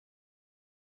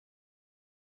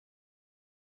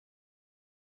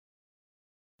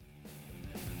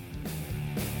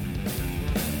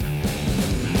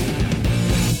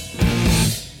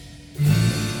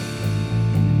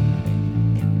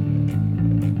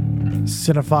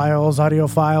Cinephiles,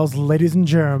 audiophiles, ladies and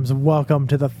germs, welcome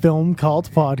to the Film Cult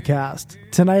Podcast.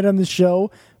 Tonight on the show,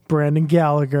 Brandon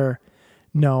Gallagher.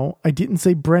 No, I didn't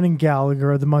say Brennan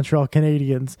Gallagher of the Montreal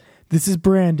Canadiens. This is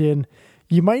Brandon.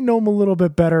 You might know him a little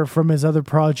bit better from his other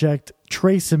project,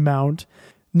 Trace Amount.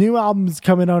 New album's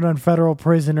coming out on Federal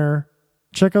Prisoner.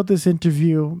 Check out this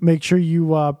interview. Make sure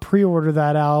you pre-order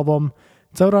that album.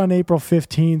 It's out on April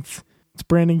 15th. It's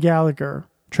Brandon Gallagher,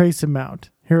 Trace Amount.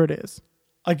 Here it is.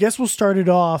 I guess we'll start it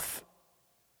off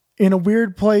in a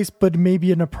weird place, but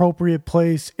maybe an appropriate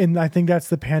place. And I think that's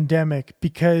the pandemic,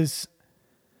 because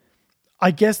I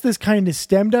guess this kind of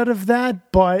stemmed out of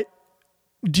that. But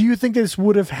do you think this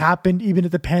would have happened even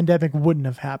if the pandemic wouldn't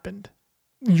have happened?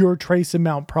 Your Trace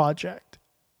Amount project?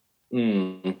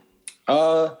 No,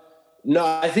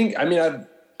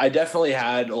 I definitely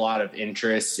had a lot of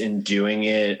interest in doing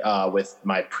it with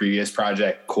my previous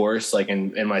project course. Like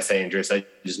in my say interest, I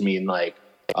just mean like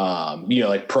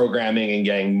programming and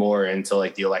getting more into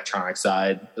like the electronic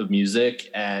side of music.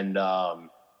 And, I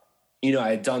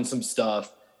had done some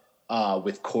stuff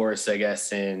with course, I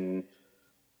guess, in,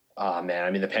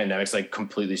 the pandemic's like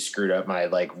completely screwed up my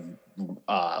like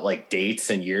dates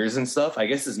and years and stuff. I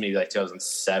guess it's maybe like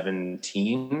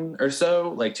 2017 or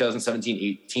so, like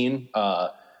 2017, 18.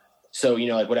 So,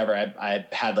 whatever, I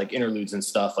had like interludes and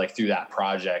stuff like through that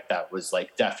project that was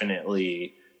like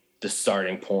definitely the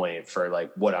starting point for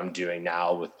like what I'm doing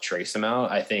now with Trace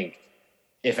Amount. I think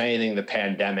if anything, the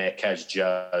pandemic has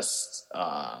just,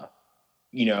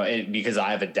 because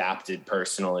I've adapted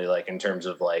personally, like in terms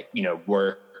of like,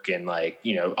 work and like,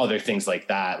 other things like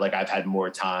that. Like I've had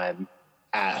more time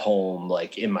at home,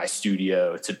 like in my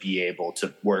studio to be able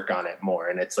to work on it more.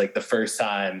 And it's like the first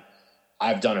time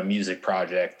I've done a music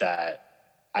project that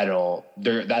I don't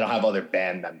have other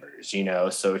band members,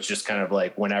 so it's just kind of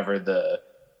like whenever the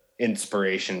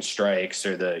inspiration strikes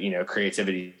or the,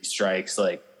 creativity strikes,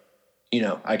 like,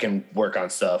 I can work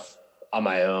on stuff on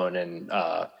my own. And,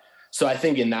 so I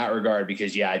think in that regard,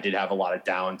 because I did have a lot of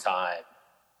downtime.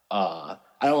 I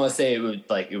don't want to say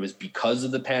it was because of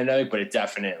the pandemic, but it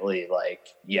definitely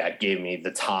gave me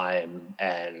the time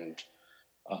and,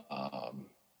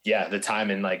 the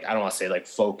time and like, I don't want to say like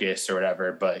focus or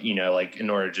whatever, but in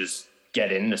order to just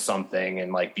get into something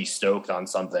and like be stoked on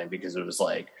something, because it was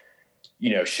like,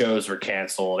 shows were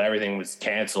canceled, everything was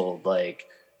canceled. Like,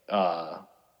 it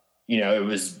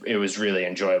was really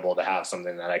enjoyable to have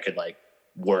something that I could like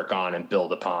work on and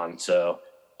build upon. So,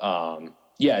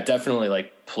 it definitely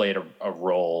like played a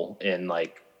role in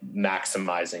like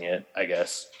maximizing it, I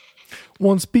guess.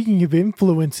 Well, and speaking of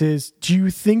influences, do you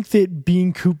think that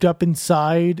being cooped up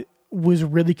inside was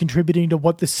really contributing to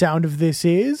what the sound of this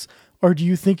is? Or do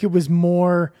you think it was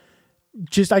more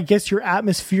just, I guess, your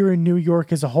atmosphere in New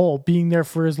York as a whole, being there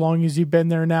for as long as you've been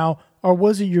there now? Or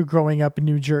was it you growing up in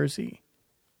New Jersey?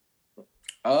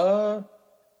 I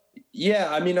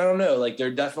don't know. Like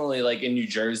they're definitely like in New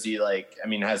Jersey,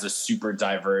 has a super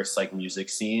diverse like music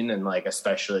scene, and like,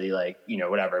 especially like,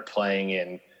 whatever, playing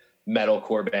in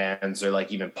metalcore bands or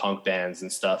like even punk bands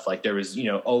and stuff. Like there was,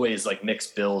 always like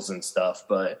mixed bills and stuff,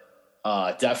 but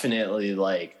definitely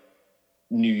like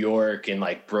New York and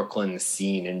like Brooklyn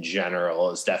scene in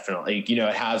general is definitely,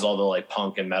 it has all the like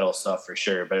punk and metal stuff for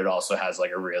sure, but it also has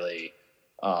like a really,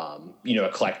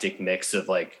 eclectic mix of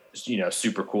like,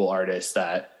 super cool artists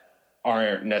that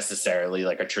aren't necessarily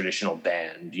like a traditional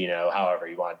band, however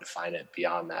you want to define it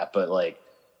beyond that. But like,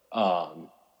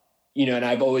 and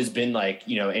I've always been like,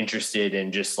 interested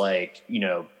in just like,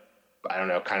 I don't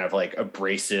know, kind of like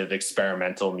abrasive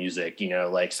experimental music,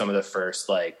 like some of the first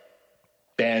like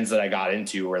bands that I got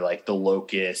into were like The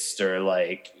Locust or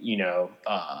like, even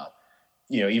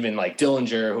like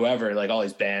Dillinger, whoever, like all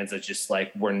these bands that just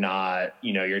like were not,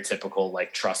 your typical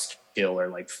like Trustkill or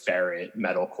like Ferret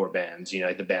metalcore bands,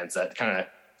 like the bands that kind of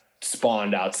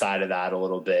spawned outside of that a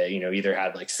little bit, either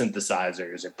had like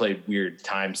synthesizers or played weird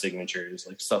time signatures,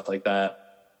 like stuff like that.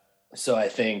 So I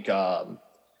think, I've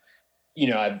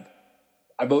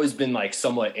always been like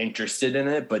somewhat interested in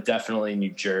it, but definitely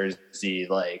New Jersey,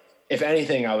 like if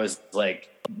anything, I was like,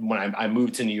 when I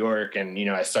moved to New York and,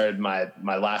 I started my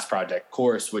last project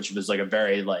course, which was like a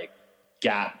very like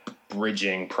gap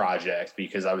bridging project,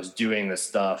 because I was doing this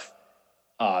stuff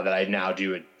that I now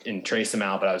do in Trace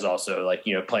Amount, but I was also like,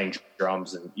 playing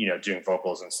drums and, doing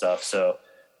vocals and stuff. So,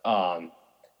 I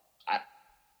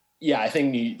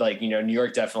think New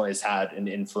York definitely has had an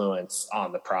influence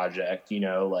on the project,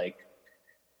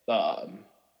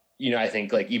 I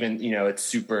think like even, it's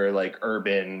super like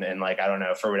urban and like, I don't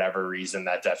know, for whatever reason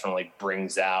that definitely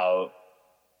brings out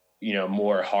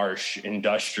more harsh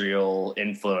industrial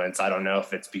influence. I don't know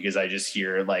if it's because I just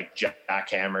hear like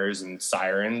jackhammers and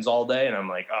sirens all day and I'm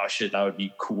like, oh shit, that would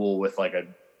be cool with like a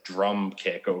drum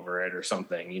kick over it or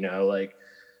something,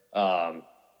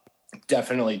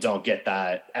 definitely don't get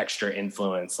that extra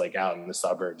influence like out in the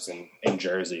suburbs in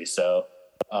Jersey. So,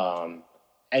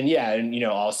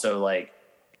 also like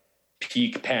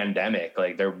peak pandemic,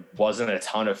 like there wasn't a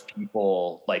ton of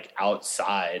people like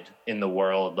outside in the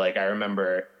world. Like I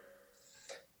remember it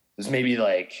was maybe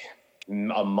like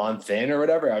a month in or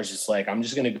whatever. I was just like, I'm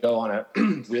just going to go on a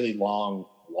really long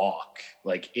walk,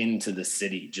 like into the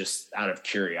city, just out of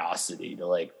curiosity to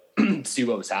like see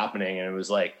what was happening. And it was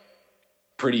like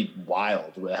pretty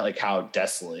wild, like how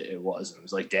desolate it was. It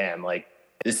was like, damn, like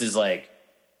this is like,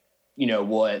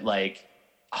 what like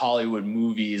Hollywood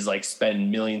movies like spend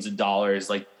millions of dollars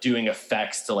like doing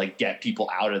effects to like get people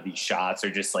out of these shots or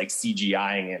just like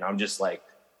CGIing it. I'm just like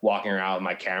walking around with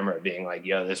my camera being like,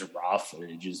 yo, this raw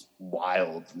footage is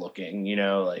wild looking,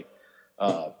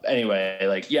 anyway,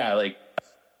 like, yeah, like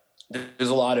there's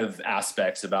a lot of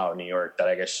aspects about New York that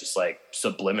I guess just like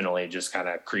subliminally just kind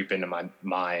of creep into my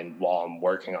mind while I'm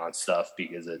working on stuff,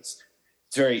 because it's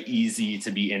very easy to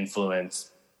be influenced,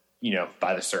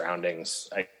 by the surroundings,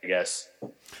 I guess.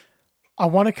 I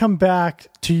want to come back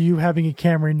to you having a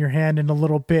camera in your hand in a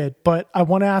little bit, but I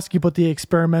want to ask you about the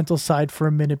experimental side for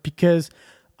a minute, because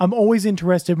I'm always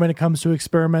interested when it comes to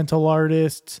experimental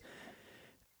artists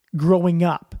growing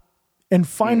up and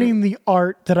finding the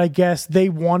art that I guess they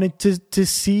wanted to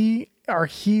see or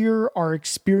hear or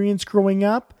experience growing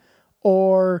up.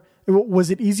 Or was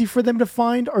it easy for them to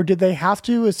find, or did they have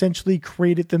to essentially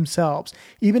create it themselves,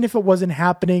 even if it wasn't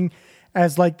happening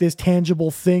as like this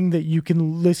tangible thing that you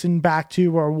can listen back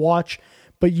to or watch,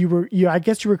 but I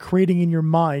guess you were creating in your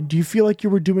mind. Do you feel like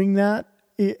you were doing that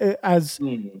as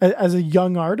a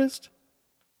young artist?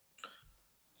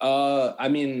 I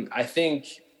mean, I think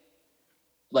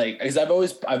like, because I've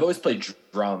always played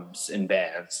drums in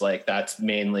bands. Like that's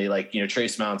mainly like,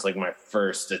 Trace Mount's like my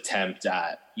first attempt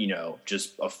at,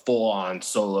 just a full on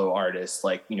solo artist,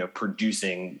 like,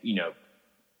 producing,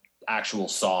 actual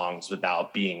songs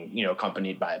without being,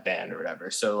 accompanied by a band or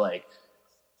whatever. So like,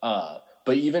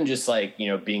 but even just like,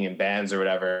 being in bands or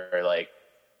whatever, like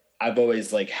I've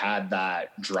always like had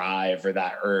that drive or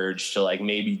that urge to like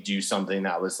maybe do something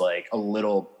that was like a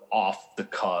little off the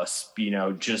cusp,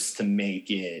 just to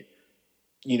make it,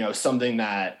 something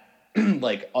that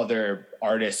like other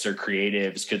artists or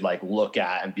creatives could like look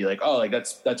at and be like, oh, like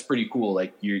that's pretty cool.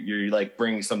 Like you're like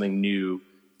bringing something new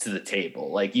to the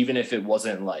table. Like, even if it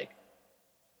wasn't like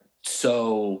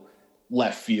so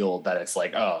left field that it's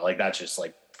like, oh, like that's just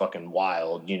like fucking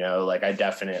wild, like I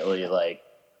definitely like,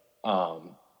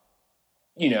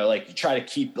 like try to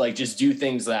keep like just do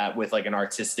things that with like an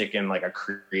artistic and like a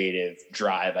creative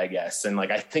drive, I guess. And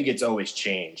like I think it's always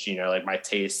changed, like my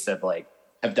tastes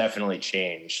have definitely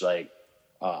changed. Like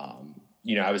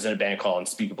I was in a band called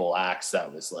Unspeakable Acts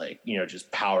that was like,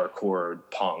 just power chord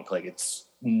punk. Like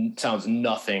sounds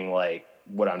nothing like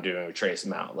what I'm doing with Trace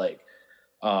Mount. Like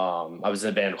I was in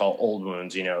a band called Old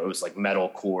Wounds, it was like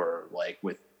metalcore, like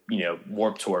with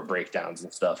Warped Tour breakdowns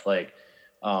and stuff. Like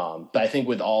but I think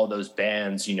with all those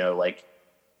bands, like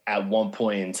at one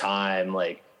point in time,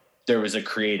 like there was a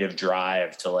creative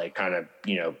drive to like kind of,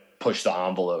 push the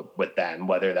envelope with them,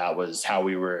 whether that was how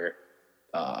we were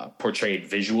portrayed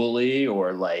visually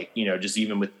or like, just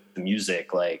even with the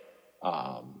music, like,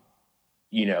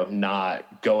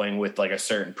 not going with like a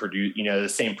certain the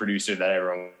same producer that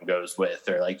everyone goes with,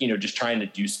 or like, just trying to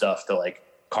do stuff to like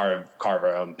carve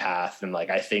our own path. And like,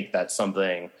 I think that's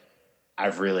something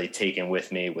I've really taken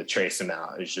with me with Trace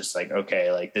Amount. It's just like,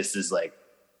 okay, like this is like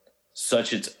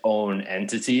such its own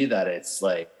entity that it's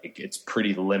like, it's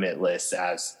pretty limitless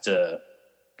as to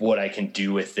what I can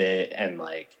do with it and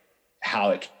like how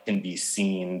it can be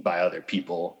seen by other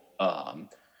people.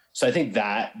 So I think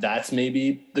that's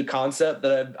maybe the concept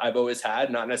that I've always had,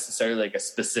 not necessarily like a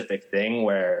specific thing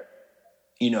where,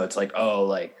 it's like, oh,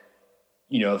 like,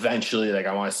 eventually like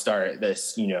I want to start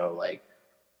this, like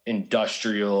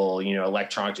industrial,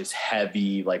 electronic, just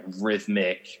heavy, like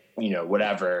rhythmic,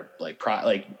 whatever,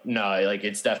 like no, like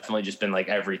it's definitely just been like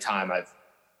every time I've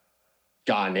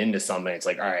gotten into something, it's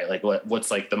like, all right, like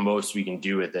what's like the most we can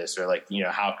do with this, or like,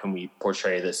 how can we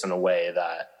portray this in a way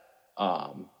that,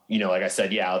 like I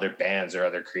said, yeah, other bands or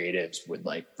other creatives would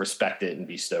like respect it and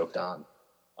be stoked on.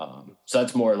 So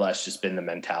that's more or less just been the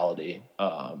mentality,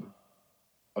 of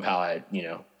how I,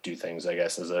 do things, I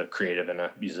guess, as a creative and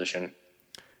a musician.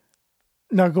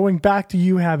 Now, going back to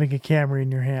you having a camera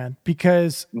in your hand,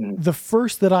 because the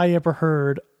first that I ever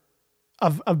heard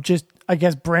of just, I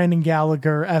guess, Brandon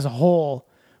Gallagher as a whole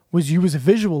was you as a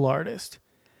visual artist.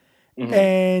 Mm-hmm.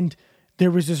 And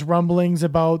there was just rumblings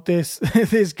about this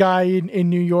this guy in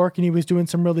New York, and he was doing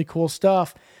some really cool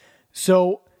stuff.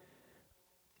 So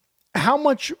how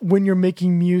much, when you're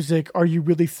making music, are you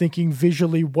really thinking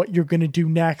visually what you're going to do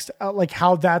next? Like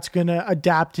how that's going to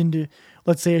adapt into,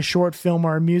 let's say, a short film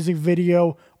or a music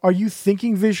video? Are you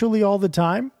thinking visually all the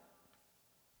time?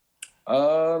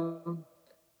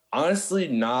 Honestly,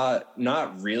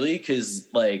 not really. 'Cause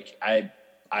like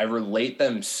I relate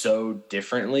them so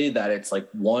differently that it's like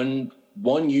one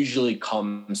usually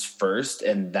comes first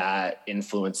and that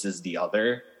influences the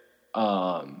other.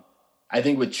 I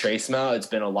think with Trace Mount, it's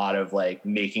been a lot of like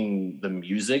making the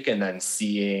music and then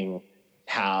seeing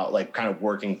how, like, kind of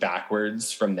working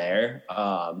backwards from there.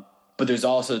 But there's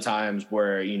also times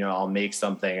where, you know, I'll make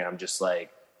something and I'm just like,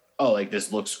 oh, like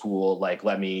this looks cool. Like,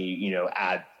 let me, you know,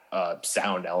 add a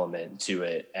sound element to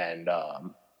it. And,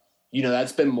 you know,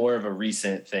 that's been more of a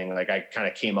recent thing. Like I kind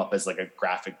of came up as like a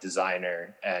graphic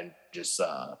designer and just,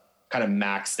 kind of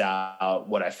maxed out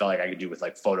what I felt like I could do with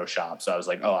like Photoshop. So I was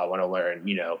like, oh, I want to learn,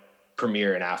 you know,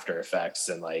 Premiere and After Effects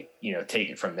and like, you know, take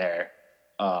it from there.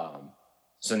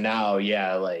 So now,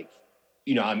 yeah, like,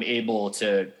 you know, I'm able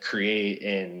to create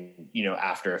in, you know,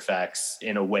 After Effects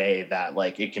in a way that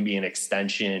like it can be an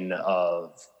extension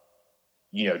of,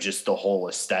 you know, just the whole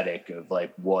aesthetic of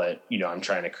like what, you know, I'm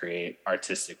trying to create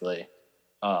artistically.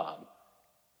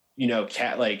 You know,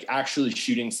 like actually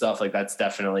shooting stuff, like that's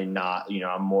definitely not, you know,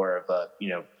 I'm more of a, you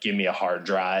know, give me a hard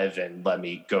drive and let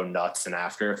me go nuts in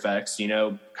After Effects, you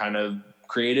know, kind of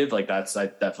creative. Like that's, I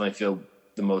definitely feel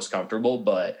the most comfortable,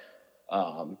 but,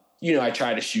 you know, I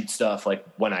try to shoot stuff like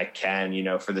when I can, you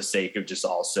know, for the sake of just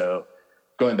also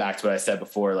going back to what I said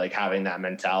before, like having that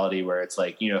mentality where it's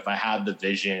like, you know, if I have the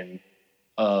vision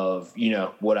of, you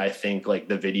know, what I think like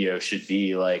the video should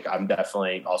be, like, I'm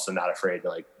definitely also not afraid to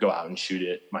like go out and shoot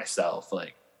it myself.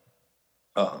 Like,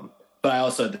 but I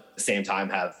also at the same time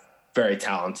have very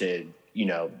talented, you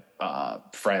know,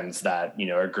 friends that, you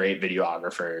know, are great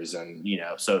videographers. And, you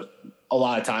know, so a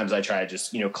lot of times I try to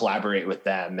just, you know, collaborate with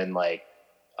them and like,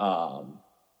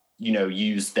 you know,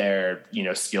 use their, you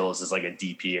know, skills as like a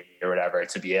DP or whatever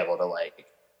to be able to like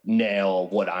nail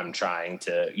what I'm trying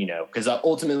to, you know, because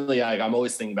ultimately I'm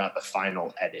always thinking about the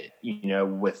final edit, you know,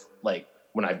 with like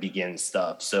when I begin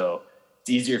stuff. So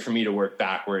it's easier for me to work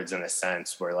backwards in a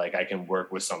sense where like I can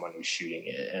work with someone who's shooting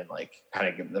it and like kind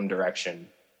of give them direction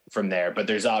from there. But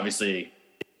there's obviously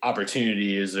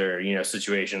opportunities or, you know,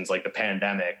 situations like the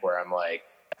pandemic where I'm like,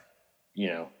 you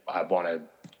know, I want to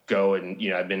go and, you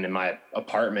know, I've been in my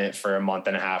apartment for a month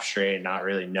and a half straight, not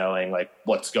really knowing like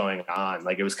what's going on.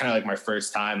 Like it was kind of like my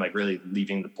first time, like really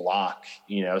leaving the block,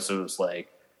 you know? So it was like,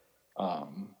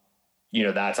 you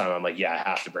know, that time I'm like, yeah, I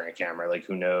have to bring a camera. Like,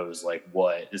 who knows, like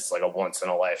what is like a once in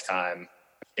a lifetime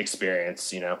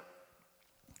experience, you know?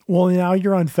 Well, now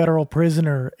you're on federal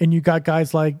prisoner and you got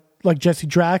guys like Jesse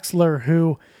Draxler,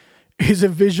 who is a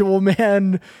visual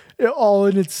man all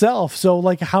in itself. So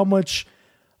like how much,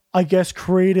 I guess,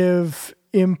 creative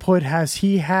input has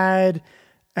he had,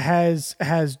 has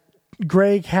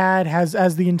Greg had,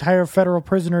 has the entire federal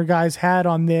prisoner guys had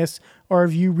on this, or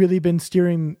have you really been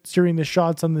steering the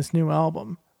shots on this new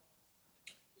album?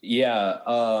 Yeah.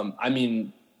 I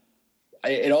mean,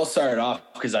 it all started off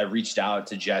because I reached out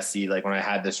to Jesse, like when I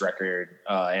had this record,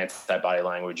 Anti-Body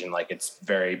Language, in like its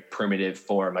very primitive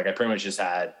form. Like I pretty much just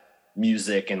had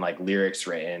music and like lyrics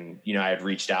written. You know, I had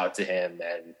reached out to him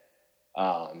and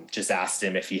just asked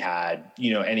him if he had,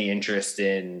 you know, any interest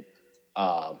in,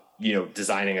 you know,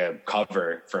 designing a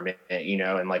cover for me, you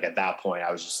know, and like at that point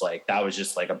I was just like, that was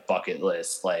just like a bucket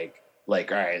list. Like, all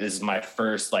right, this is my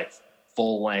first like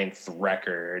full length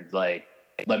record. Like,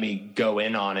 let me go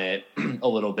in on it a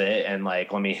little bit and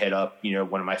like, let me hit up, you know,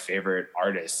 one of my favorite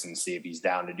artists and see if he's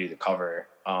down to do the cover.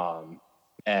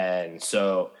 And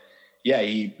so, yeah,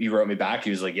 he wrote me back. He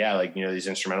was like, yeah, like, you know, these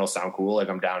instrumentals sound cool. Like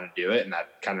I'm down to do it. And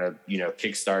that kind of, you know,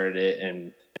 kickstarted it.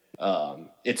 And,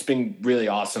 it's been really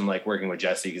awesome, like working with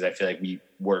Jesse, because I feel like we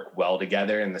work well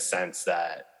together in the sense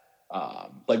that,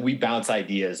 like we bounce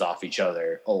ideas off each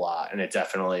other a lot. And it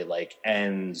definitely like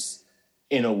ends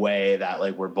in a way that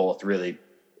like, we're both really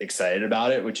excited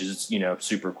about it, which is, you know,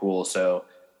 super cool. So,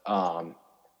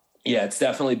 yeah, it's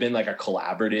definitely been like a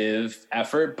collaborative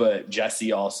effort, but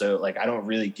Jesse also, like, I don't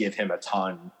really give him a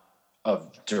ton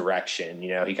of direction. You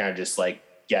know, he kind of just like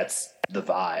gets the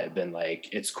vibe, and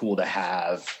like, it's cool to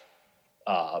have,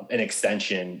 an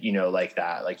extension, you know, like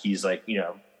that. Like he's like, you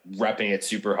know, repping it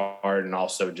super hard and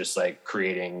also just like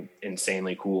creating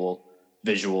insanely cool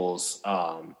visuals.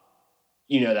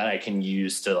 that I can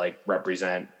use to like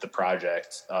represent the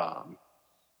project.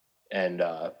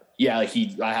 Yeah, like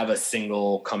I have a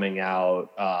single coming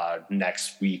out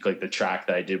next week, like the track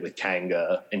that I did with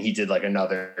Kanga, and he did like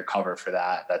another cover for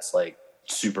that. That's like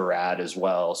super rad as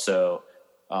well. So,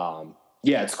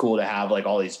 yeah, it's cool to have like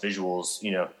all these visuals,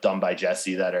 done by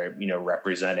Jesse that are,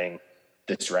 representing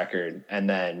this record. And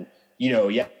then,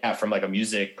 yeah, from like a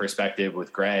music perspective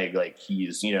with Greg, like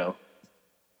he's,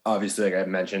 obviously, like I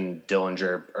mentioned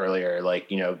Dillinger earlier, like,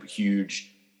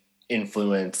 huge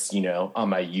influence, on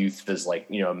my youth as like,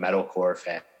 a metalcore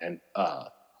fan. And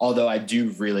although I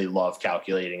do really love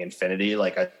Calculating Infinity,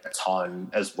 like a ton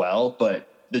as well, but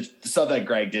the stuff that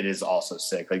Greg did is also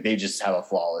sick. Like they just have a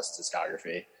flawless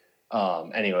discography.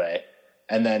 Anyway.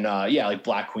 And then, yeah, like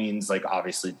Black Queen's like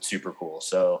obviously super cool.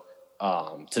 So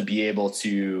to be able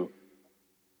to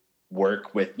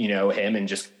work with, him and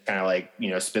just kind of like,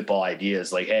 spitball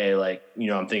ideas like, hey, like,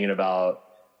 I'm thinking about,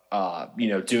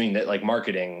 doing that, like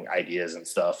marketing ideas and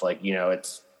stuff like,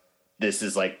 this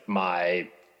is like my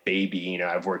baby,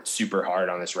 I've worked super hard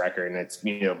on this record and it's,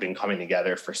 been coming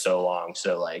together for so long.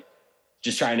 So like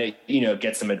just trying to,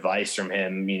 get some advice from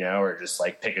him, or just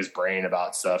like pick his brain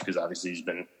about stuff. Cause obviously he's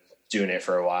been doing it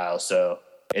for a while. So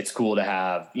it's cool to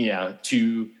have,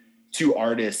 two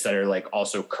artists that are like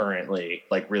also currently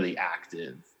like really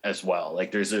active as well.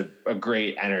 Like there's a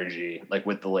great energy, like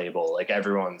with the label, like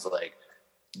everyone's like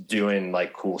doing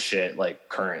like cool shit, like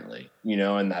currently,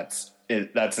 and that's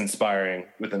inspiring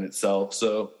within itself.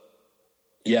 So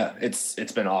yeah, it's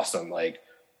been awesome. Like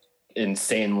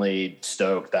insanely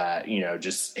stoked that,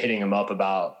 just hitting him up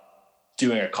about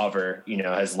doing a cover,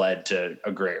 has led to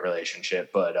a great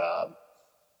relationship. But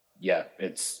yeah,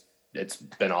 it's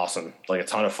been awesome. Like a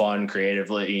ton of fun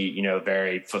creatively,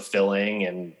 very fulfilling.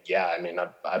 And yeah, I mean,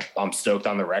 I'm stoked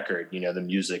on the record, the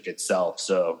music itself.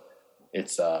 So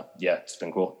it's, yeah, it's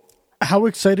been cool. How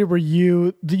excited were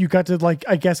you that you got to like,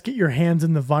 I guess, get your hands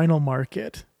in the vinyl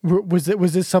market? Was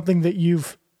this something that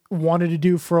you've wanted to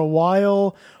do for a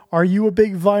while? Are you a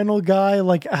big vinyl guy?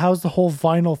 Like, how's the whole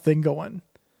vinyl thing going?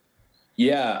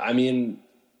 Yeah. I mean,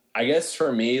 I guess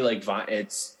for me, like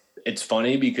it's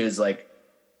funny because like,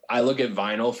 I look at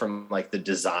vinyl from like the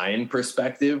design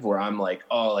perspective where I'm like,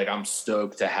 oh, like I'm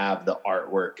stoked to have the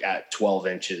artwork at 12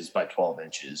 inches by 12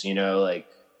 inches, like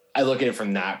I look at it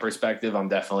from that perspective. I'm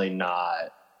definitely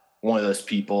not one of those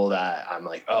people that I'm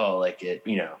like, oh, like it,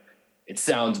 it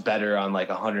sounds better on like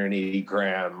 180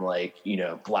 gram, like,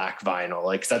 black vinyl.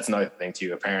 Like, 'cause that's another thing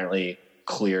too. Apparently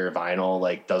clear vinyl,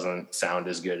 like doesn't sound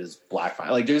as good as black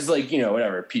vinyl. Like there's like,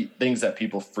 whatever things that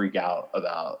people freak out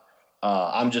about.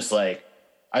 I'm just like,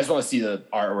 I just want to see the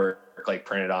artwork like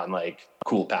printed on like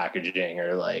cool packaging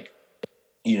or like,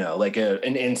 like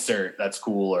an insert that's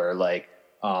cool or like,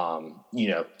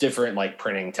 different like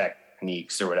printing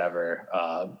techniques or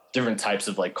whatever, different types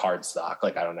of like cardstock.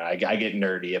 Like, I don't know. I get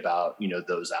nerdy about,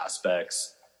 those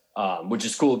aspects, which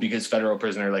is cool because Federal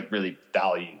Prisoner like really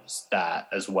values that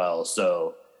as well.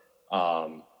 So,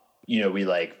 we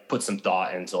like put some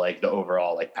thought into like the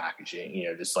overall like packaging,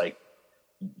 just like,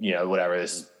 whatever,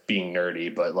 this is being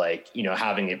nerdy, but like,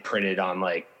 having it printed on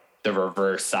like the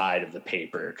reverse side of the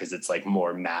paper because it's like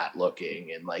more matte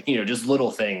looking and like, just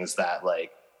little things that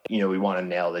like, we want to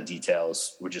nail the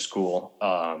details, which is cool.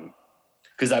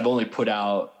 Because I've put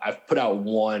out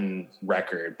one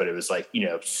record, but it was like,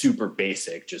 super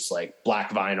basic, just like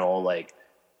black vinyl, like,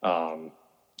 an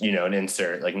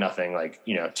insert, like nothing like,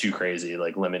 too crazy,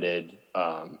 like limited.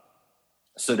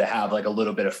 So to have like a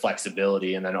little bit of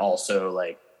flexibility and then also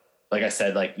like I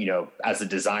said, like, as a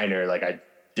designer, like I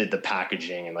did the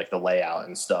packaging and like the layout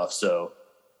and stuff. So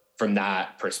from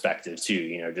that perspective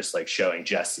too, just like showing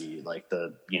Jesse, like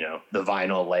the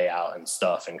vinyl layout and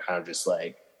stuff and kind of just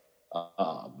like,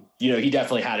 he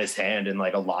definitely had his hand in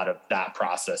like a lot of that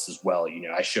process as well.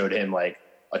 I showed him like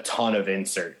a ton of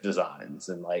insert designs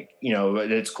and like,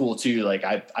 it's cool too. Like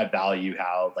I value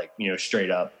how like,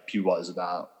 straight up he was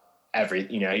about he'd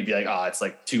be like, oh, it's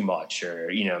like too much or,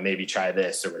 maybe try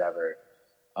this or whatever.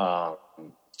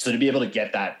 So to be able to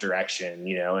get that direction,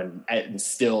 and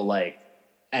still like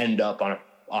end up on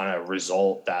a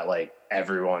result that like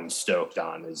everyone's stoked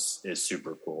on is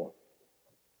super cool.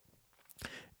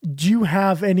 Do you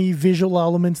have any visual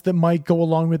elements that might go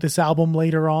along with this album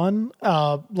later on?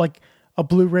 Like a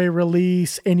Blu-ray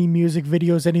release, any music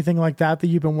videos, anything like that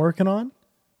you've been working on?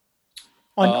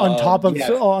 On top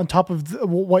of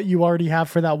what you already have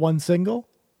for that one single?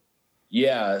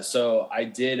 Yeah. So I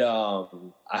did, I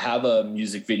have a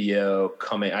music video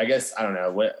coming, I guess, I don't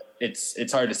know what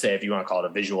it's hard to say if you want to call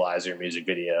it a visualizer music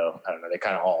video. I don't know. They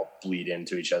kind of all bleed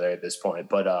into each other at this point,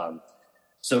 but,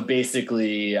 So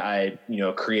basically I,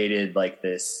 created like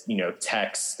this,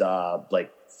 text,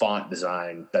 like font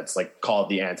design that's like called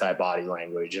the Anti-Body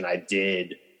Language. And I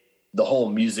did the whole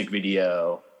music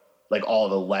video, like all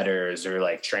the letters are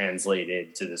like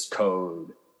translated to this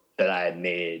code that I had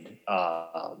made.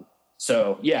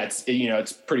 So yeah,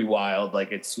 it's pretty wild.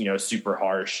 Like it's, super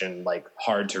harsh and like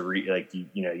hard to read. Like,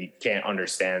 you can't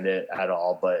understand it at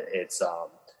all, but it's,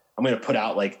 I'm going to put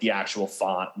out like the actual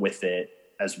font with it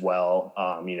as well.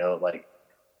 Like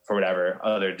for whatever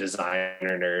other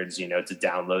designer nerds, to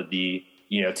download the,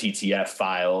 TTF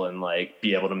file and like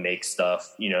be able to make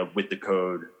stuff, with the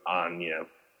code on,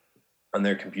 on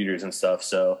their computers and stuff.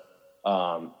 So,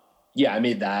 yeah, I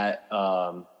made that,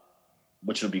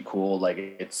 which would be cool. Like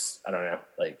I don't know,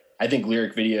 like I think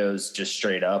lyric videos just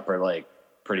straight up are like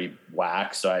pretty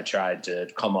whack. So I tried to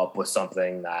come up with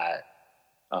something that,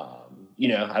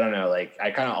 I don't know, like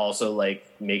I kind of also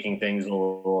like making things a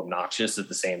little obnoxious at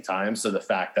the same time. So the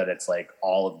fact that it's like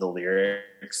all of the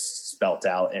lyrics spelt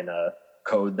out in a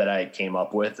code that I came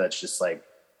up with, that's just like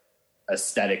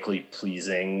aesthetically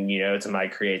pleasing, to my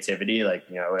creativity, like,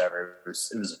 whatever,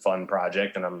 it was a fun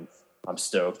project and I'm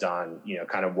stoked on,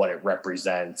 kind of what it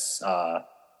represents,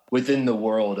 within the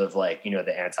world of like,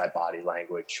 the Anti-Body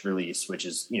Language release, which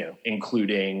is,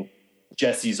 including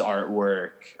Jesse's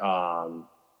artwork,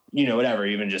 whatever,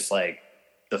 even just like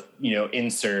the,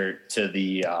 insert to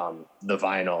the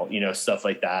vinyl, stuff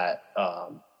like that.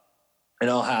 And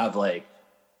I'll have like,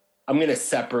 I'm going to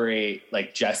separate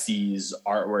like Jesse's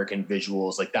artwork and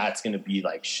visuals. Like that's going to be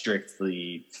like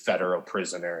strictly federal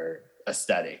prisoner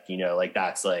aesthetic, like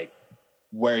that's like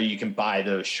where you can buy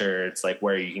those shirts, like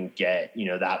where you can get,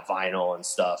 that vinyl and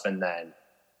stuff. And then,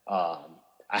 I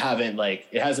haven't like,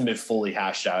 it hasn't been fully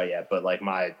hashed out yet, but like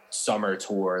my summer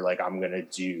tour, like I'm going to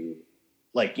do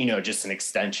like, just an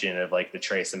extension of like the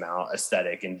Trace Amount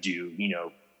aesthetic and do,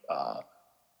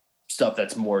 stuff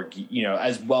that's more,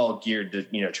 as well geared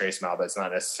to, Trace Amount, but it's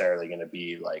not necessarily going to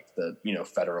be like the,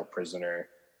 federal prisoner,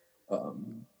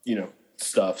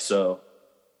 stuff. So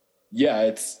yeah,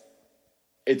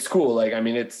 it's cool. Like, I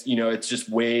mean, it's, it's just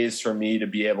ways for me to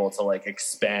be able to like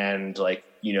expand, like,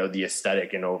 the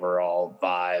aesthetic and overall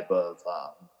vibe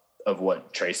of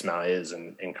what Trace Amount is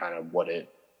and kind of what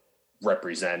it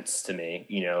represents to me,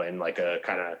 in like a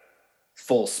kind of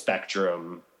full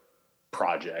spectrum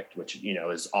project, which,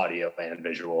 is audio and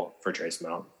visual for Trace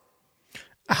Amount.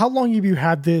 How long have you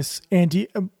had this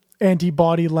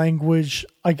anti-body language,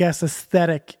 I guess,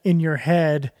 aesthetic in your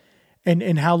head?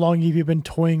 And how long have you been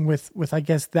toying with I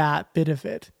guess that bit of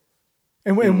it,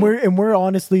 and where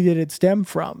honestly did it stem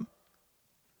from?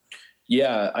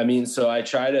 Yeah, I mean, so I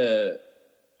try to,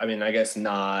 I guess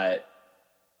not.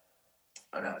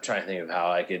 I'm not trying to think of how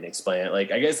I can explain it.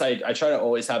 Like, I guess I try to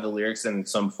always have the lyrics in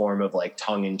some form of like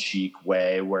tongue in cheek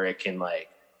way where it can like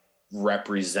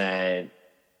represent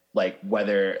like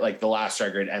whether like the last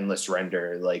record, Endless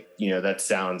Render, like, that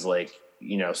sounds like,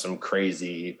 some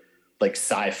crazy like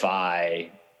sci-fi,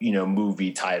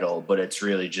 movie title, but it's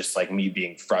really just like me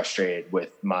being frustrated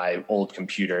with my old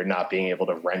computer not being able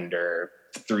to render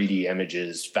 3D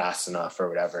images fast enough or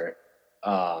whatever.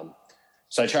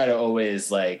 So I try to always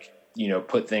like,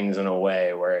 put things in a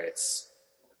way where it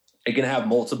can have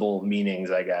multiple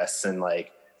meanings, I guess. And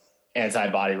like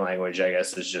Anti-Body Language, I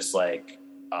guess, is just like,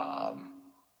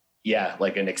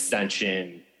 like an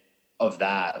extension of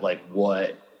that, like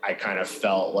what I kind of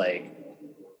felt like,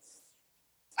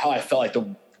 how I felt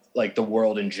like the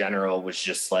world in general was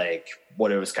just like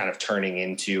what it was kind of turning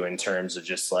into in terms of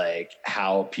just like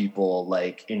how people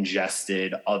like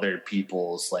ingested other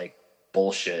people's like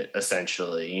bullshit,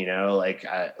 essentially, like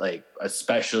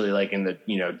especially like in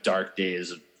the, dark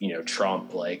days of,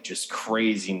 Trump, like just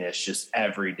craziness, just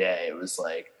every day. It was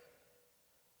like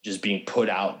just being put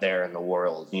out there in the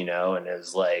world, and it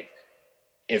was like,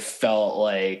 it felt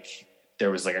like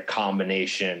there was like a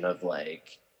combination of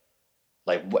like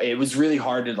it was really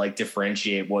hard to like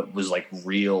differentiate what was like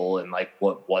real and like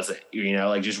what wasn't,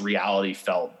 like just reality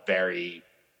felt very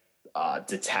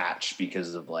detached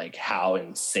because of like how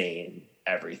insane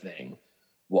everything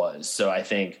was. So I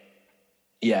think,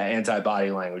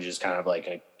 Anti-Body Language is kind of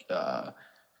like a,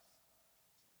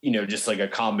 just like a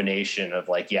combination of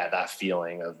like, that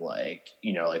feeling of like,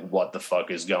 like what the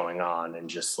fuck is going on, and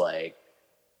just like,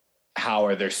 how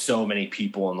are there so many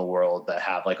people in the world that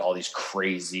have like all these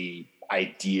crazy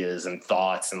ideas and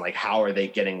thoughts, and like how are they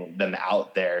getting them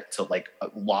out there to like a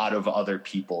lot of other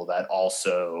people that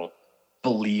also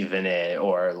believe in it,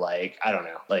 or like I don't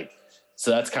know, like,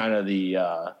 so that's kind of the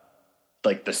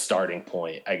like the starting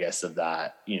point, I guess, of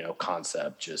that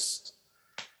concept. Just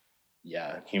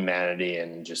humanity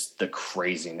and just the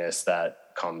craziness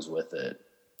that comes with it.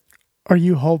 Are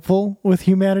you hopeful with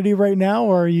humanity right now,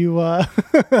 or are you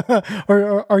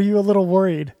or are you a little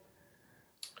worried?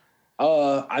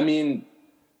 I mean,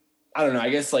 I don't know. I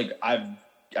guess like I've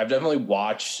definitely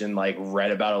watched and like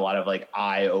read about a lot of like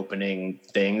eye-opening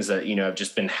things that, have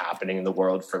just been happening in the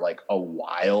world for like a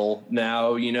while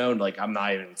now, like I'm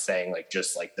not even saying like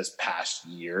just like this past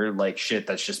year, like shit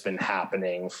that's just been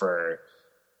happening for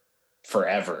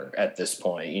forever at this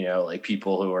point, like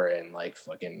people who are in like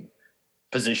fucking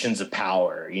positions of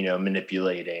power,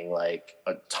 manipulating like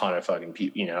a ton of fucking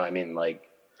people, I mean, like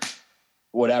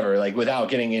whatever, like without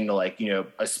getting into like,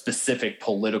 a specific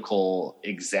political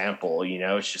example,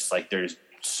 it's just like there's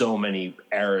so many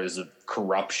eras of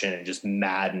corruption and just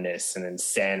madness and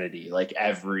insanity, like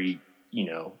every,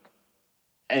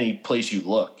 any place you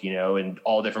look, in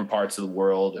all different parts of the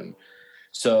world. And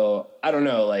so I don't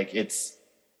know, like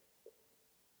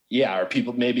or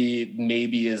people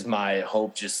maybe is my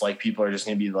hope, just like people are just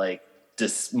going to be like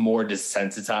more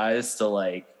desensitized to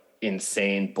like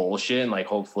insane bullshit, and like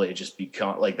hopefully it just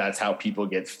become like that's how people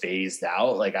get phased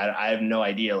out. Like I have no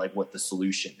idea like what the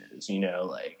solution is,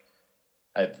 like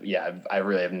I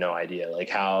really have no idea like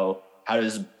how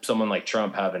does someone like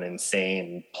Trump have an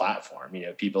insane platform,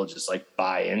 people just like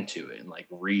buy into it and like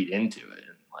read into it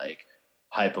and like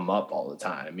hype them up all the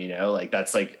time, like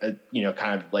that's like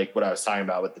kind of like what I was talking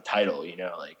about with the title,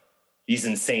 like these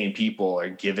insane people are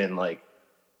given like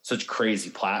such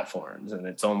crazy platforms, and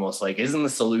it's almost like, isn't the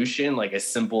solution like as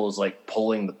simple as like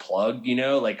pulling the plug,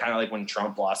 like kind of like when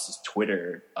Trump lost his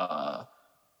Twitter,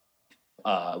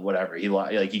 whatever,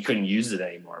 he couldn't use it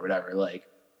anymore, whatever. Like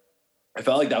I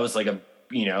felt like that was like a,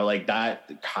 like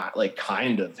that like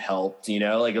kind of helped,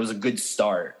 like it was a good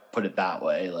start, put it that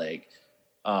way. Like,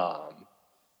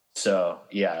 so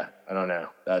yeah, I don't know.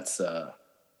 That's a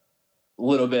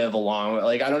little bit of a long,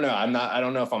 like, I don't know. I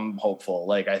don't know if I'm hopeful.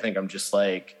 Like, I think I'm just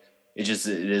like, it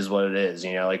is what it is,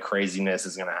 like craziness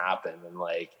is going to happen. And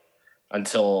like,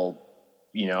 until,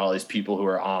 all these people who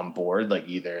are on board, like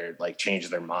either like change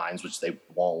their minds, which they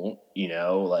won't,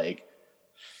 like,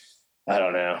 I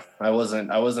don't know. I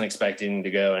wasn't expecting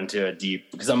to go into a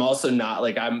deep, because I'm also not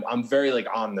like, I'm very like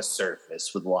on the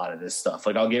surface with a lot of this stuff.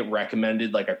 Like I'll get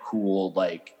recommended like a cool,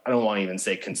 like, I don't want to even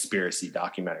say conspiracy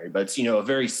documentary, but it's, a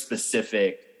very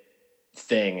specific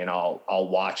thing, and I'll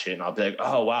watch it and I'll be like,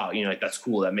 oh wow, like that's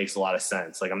cool. That makes a lot of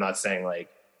sense. Like I'm not saying like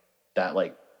that,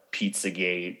 like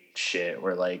Pizzagate shit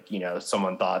where like,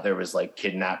 someone thought there was like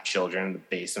kidnapped children in the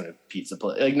basement of pizza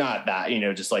place. Like not that,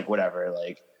 just like whatever,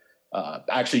 like,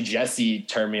 actually Jesse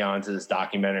turned me on to this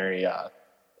documentary,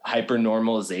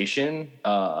 Hypernormalization.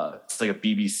 It's like a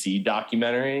BBC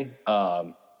documentary.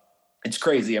 It's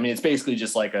crazy. I mean, it's basically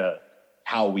just like a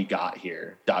how we got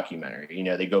here documentary.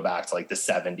 They go back to like the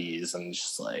 70s and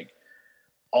just like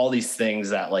all these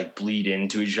things that like bleed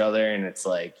into each other. And it's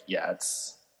like, yeah,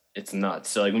 it's nuts.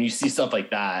 So like when you see stuff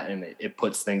like that, and it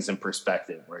puts things in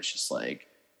perspective, where it's just like,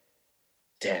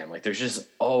 damn, like there's just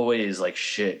always like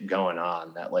shit going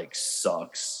on that like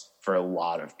sucks for a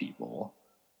lot of people.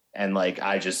 And like,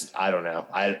 I don't know.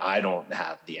 I don't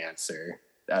have the answer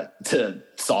to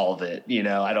solve it.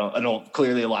 I don't,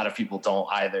 clearly a lot of people don't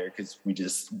either, because we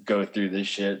just go through this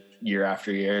shit year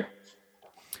after year.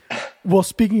 Well,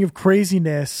 speaking of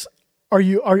craziness, are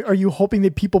you hoping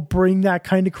that people bring that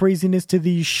kind of craziness to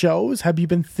these shows? Have you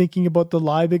been thinking about the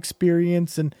live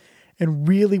experience and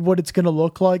really what it's going to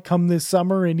look like come this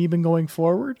summer and even going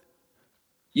forward?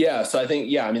 Yeah. So I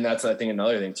think, I mean, that's, I think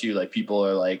another thing too, like people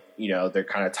are like, they're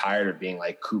kind of tired of being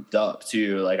like cooped up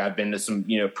too. Like I've been to some,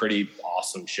 pretty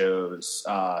awesome shows,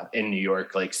 in New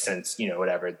York, like since,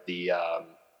 whatever the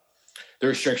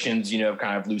restrictions, have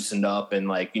kind of loosened up, and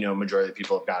like, majority of the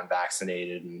people have gotten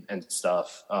vaccinated and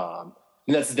stuff. And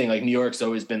that's the thing, like New York's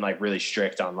always been like really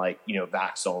strict on like,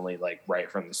 vax only, like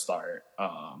right from the start.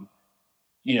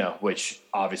 Which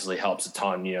obviously helps a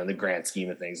ton, in the grand scheme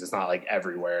of things. It's not like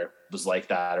everywhere was like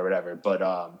that or whatever, but,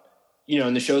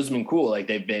 and the show's been cool. Like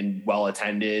they've been well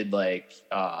attended. Like,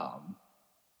 I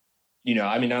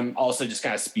mean, I'm also just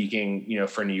kind of speaking,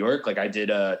 for New York. Like I did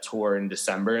a tour in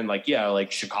December, and like, yeah,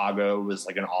 like Chicago was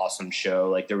like an awesome show.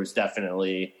 Like there was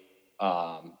definitely,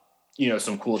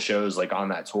 some cool shows like on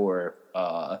that tour.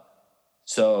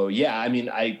 So yeah, I mean,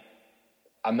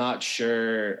 I'm not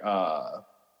sure,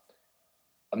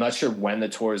 I'm not sure when the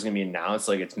tour is going to be announced.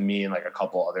 Like it's me and like a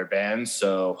couple other bands.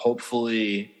 So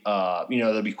hopefully,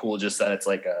 that'll be cool. Just that it's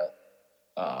like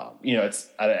I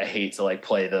hate to like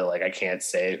play the, like, I can't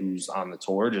say who's on the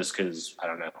tour just cause I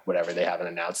don't know, whatever, they haven't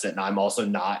announced it. And I'm also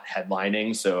not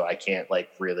headlining, so I can't like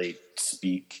really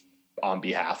speak on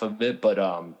behalf of it. But,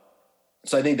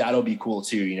 So I think that'll be cool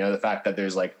too. You know, the fact that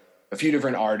there's like a few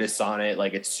different artists on it,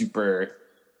 like it's super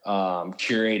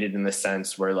curated in the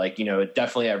sense where like, you know,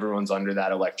 definitely everyone's under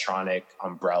that electronic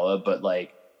umbrella, but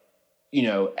like, you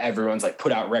know, everyone's like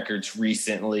put out records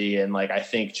recently. And like, I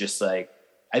think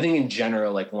in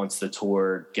general, like once the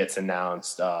tour gets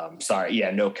announced,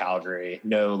 no Calgary,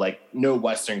 no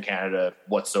Western Canada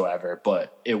whatsoever,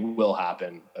 but it will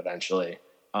happen eventually.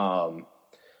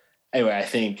 Anyway, I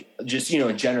think just, you know,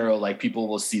 in general, like people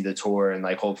will see the tour and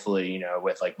like, hopefully, you know,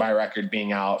 with like my record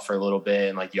being out for a little bit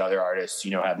and like the other artists,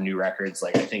 you know, have new records.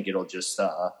 Like, I think it'll just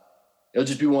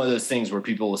be one of those things where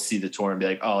people will see the tour and be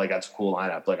like, oh, like that's a cool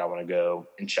lineup. Like I want to go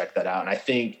and check that out. And I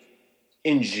think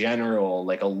in general,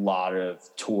 like a lot of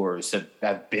tours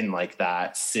have been like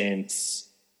that since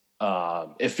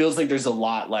it feels like there's a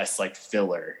lot less like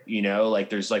filler, you know, like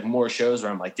there's like more shows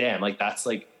where I'm like, damn, like that's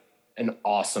like an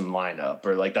awesome lineup,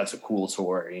 or like that's a cool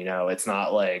tour, you know. It's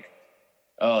not like,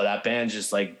 oh, that band's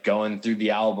just like going through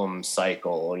the album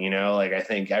cycle, you know. Like I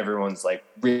think everyone's like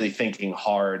really thinking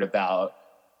hard about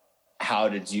how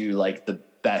to do like the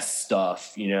best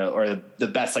stuff, you know, or the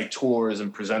best like tours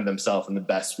and present themselves in the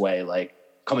best way, like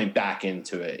coming back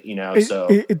into it, you know.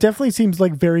 It definitely seems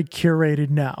like very curated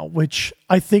now, which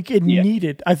I think it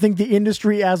needed. I think the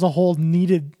industry as a whole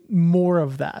needed more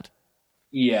of that.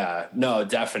 Yeah, no,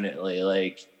 definitely.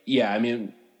 Like, yeah, I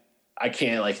mean, I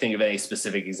can't like think of any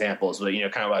specific examples, but you know,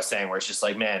 kind of what I was saying, where it's just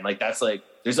like, man, like that's like,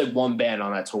 there's like one band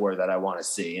on that tour that I want to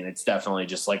see, and it's definitely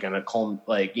just like a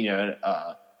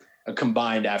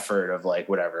combined effort of like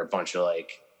whatever, a bunch of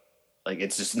like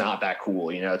it's just not that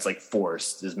cool, you know. It's like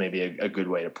forced is maybe a good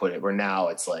way to put it. Where now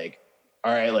it's like,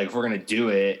 all right, like if we're gonna do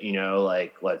it, you know,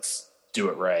 like let's do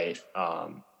it right.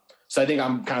 So I think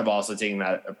I'm kind of also taking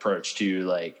that approach too,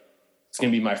 like. It's going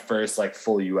to be my first like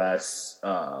full US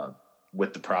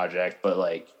with the project, but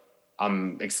like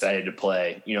I'm excited to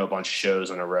play, you know, a bunch of shows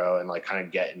in a row and like kind of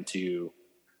get into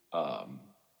like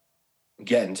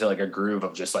a groove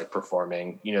of just like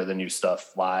performing, you know, the new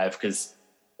stuff live. Cause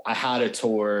I had a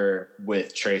tour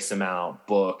with Trace Amount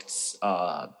booked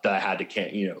that I had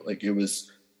to you know, like it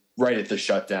was right at the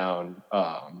shutdown.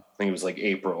 I think it was like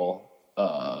April.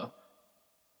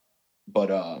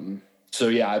 So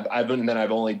yeah, I've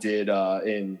only did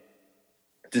in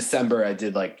December, I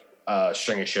did like a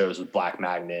string of shows with Black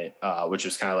Magnet, which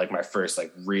was kind of like my first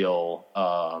like real,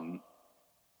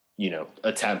 you know,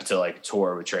 attempt to like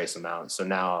tour with Trace Amount. So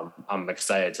now I'm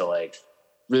excited to like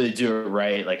really do it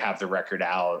right, like have the record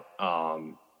out.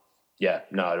 Yeah,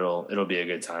 no, it'll be a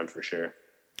good time for sure.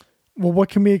 Well, what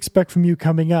can we expect from you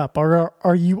coming up?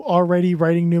 Are you already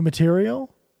writing new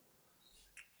material?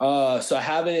 So I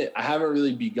haven't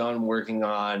really begun working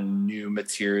on new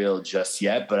material just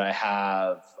yet, but I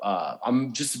have,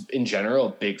 I'm just in general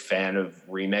a big fan of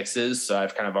remixes. So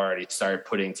I've kind of already started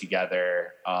putting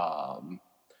together,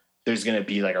 there's going to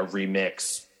be like a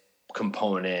remix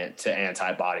component to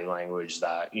Anti-Body Language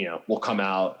that, you know, will come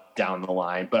out down the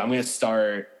line, but I'm going to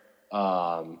start,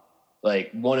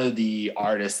 like one of the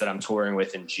artists that I'm touring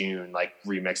with in June, like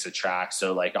remix a track.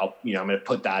 So like, I'm going to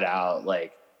put that out,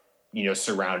 like, you know,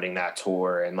 surrounding that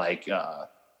tour. And like,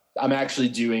 I'm actually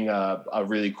doing a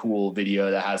really cool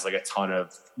video that has like a ton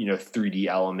of, you know, 3D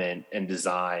element and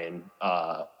design,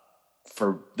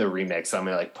 for the remix I'm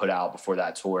going to like put out before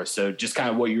that tour. So just kind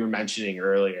of what you were mentioning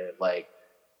earlier, like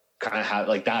kind of have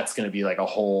like, that's going to be like a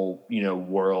whole, you know,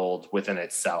 world within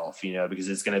itself, you know, because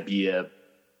it's going to be a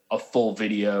full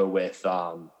video with,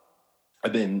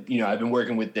 I've been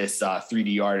working with this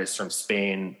 3D artist from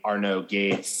Spain, Arnaud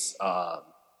Gates,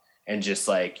 and just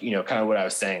like, you know, kind of what I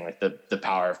was saying, like the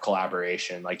power of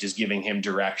collaboration, like just giving him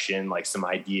direction, like some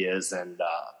ideas. And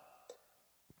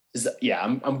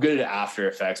I'm good at After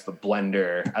Effects, but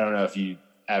Blender, I don't know if you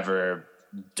ever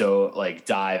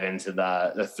dive into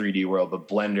the 3D world, but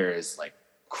Blender is like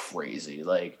crazy.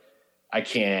 Like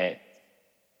I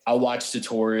watch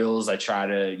tutorials. I try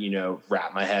to, you know,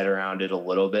 wrap my head around it a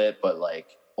little bit, but like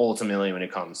ultimately when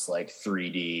it comes to like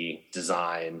 3D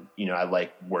design, you know, I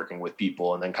like working with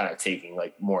people and then kind of taking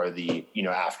like more of the, you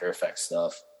know, After Effects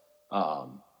stuff. But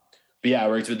yeah, I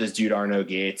worked with this dude, Arnaud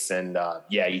Gates, and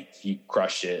he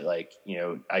crushed it. Like, you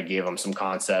know, I gave him some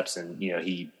concepts and, you know,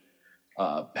 he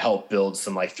helped build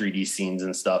some like 3D scenes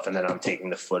and stuff. And then I'm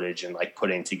taking the footage and like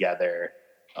putting together,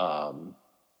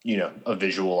 you know, a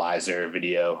visualizer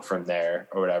video from there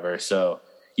or whatever. So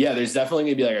yeah, there's definitely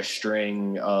gonna be like a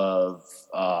string of,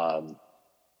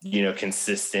 you know,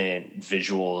 consistent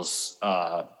visuals,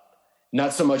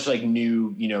 not so much like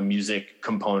new, you know, music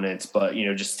components, but, you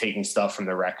know, just taking stuff from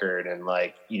the record and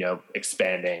like, you know,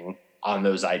 expanding on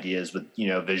those ideas with, you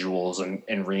know, visuals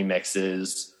and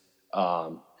remixes.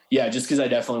 Yeah, just because I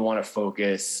definitely want to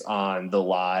focus on the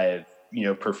live,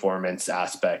 performance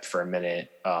aspect for a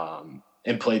minute,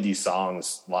 and play these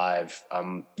songs live.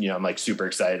 I'm like super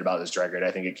excited about this record.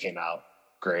 I think it came out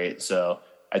great. So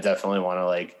I definitely want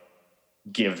to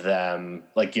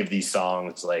give these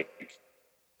songs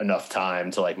enough time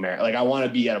to I want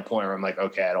to be at a point where I'm like,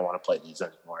 okay, I don't want to play these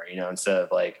anymore, instead of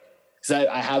because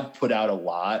I have put out a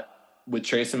lot with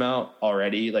Trace Amount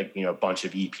already, a bunch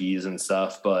of EPs and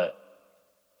stuff, but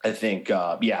I think,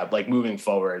 moving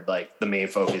forward, the main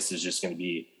focus is just going to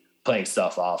be playing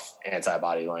stuff off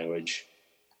Antibody Language.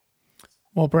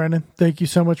 Well, Brandon, thank you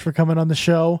so much for coming on the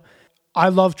show. I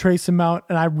love Trace Amount,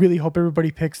 and I really hope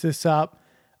everybody picks this up.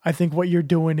 I think what you're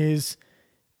doing is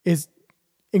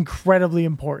incredibly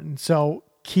important. So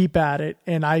keep at it,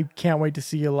 and I can't wait to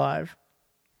see you live.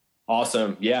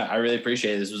 Awesome. Yeah, I really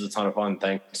appreciate it. This was a ton of fun.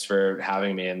 Thanks for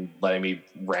having me and letting me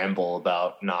ramble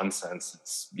about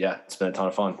nonsense. It's been a ton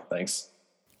of fun. Thanks.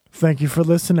 Thank you for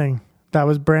listening. That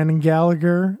was Brandon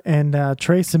Gallagher and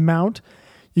Trace Amount.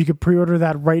 You can pre-order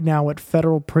that right now at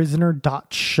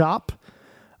federalprisoner.shop.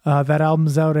 That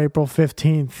album's out April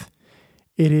 15th.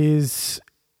 It's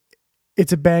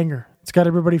a banger. It's got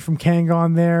everybody from Kang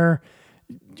on there.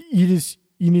 You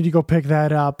need to go pick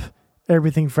that up.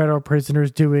 Everything Federal Prisoner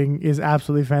is doing is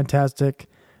absolutely fantastic.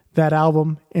 That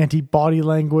album, Antibody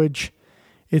Language,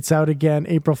 it's out again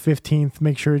April 15th.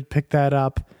 Make sure you pick that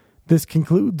up. This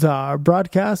concludes our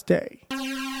broadcast day.